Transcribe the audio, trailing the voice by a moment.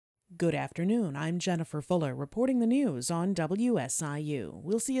Good afternoon. I'm Jennifer Fuller reporting the news on WSIU.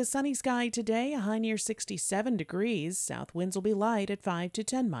 We'll see a sunny sky today, a high near 67 degrees. South winds will be light at 5 to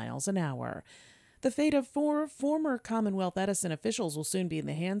 10 miles an hour. The fate of 4 former Commonwealth Edison officials will soon be in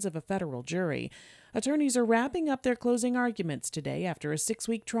the hands of a federal jury. Attorneys are wrapping up their closing arguments today after a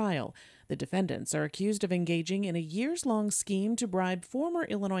 6-week trial. The defendants are accused of engaging in a years-long scheme to bribe former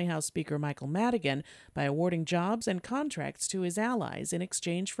Illinois House Speaker Michael Madigan by awarding jobs and contracts to his allies in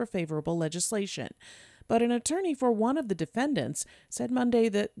exchange for favorable legislation. But an attorney for one of the defendants said Monday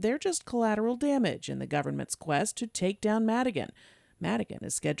that they're just collateral damage in the government's quest to take down Madigan. Madigan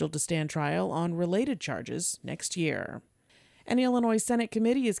is scheduled to stand trial on related charges next year. An Illinois Senate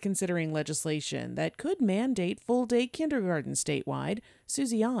committee is considering legislation that could mandate full-day kindergarten statewide.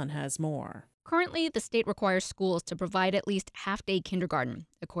 Susie Ahn has more. Currently, the state requires schools to provide at least half-day kindergarten.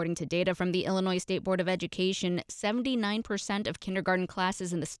 According to data from the Illinois State Board of Education, 79% of kindergarten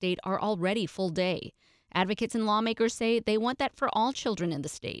classes in the state are already full-day. Advocates and lawmakers say they want that for all children in the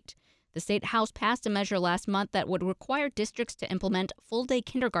state. The State House passed a measure last month that would require districts to implement full-day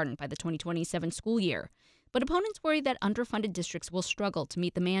kindergarten by the 2027 school year. But opponents worry that underfunded districts will struggle to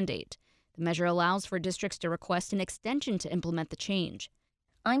meet the mandate. The measure allows for districts to request an extension to implement the change.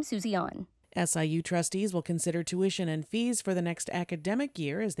 I'm Susie Ahn. SIU trustees will consider tuition and fees for the next academic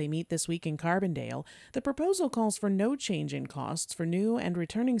year as they meet this week in Carbondale. The proposal calls for no change in costs for new and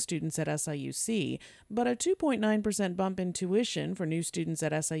returning students at SIUC, but a 2.9% bump in tuition for new students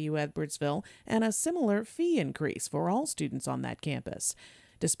at SIU Edwardsville and a similar fee increase for all students on that campus.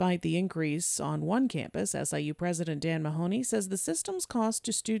 Despite the increase on one campus, SIU President Dan Mahoney says the system's cost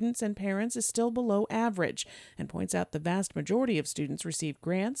to students and parents is still below average and points out the vast majority of students receive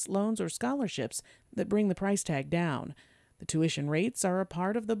grants, loans, or scholarships that bring the price tag down. The tuition rates are a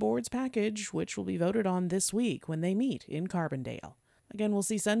part of the board's package, which will be voted on this week when they meet in Carbondale. Again, we'll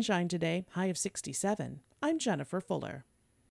see sunshine today, high of 67. I'm Jennifer Fuller.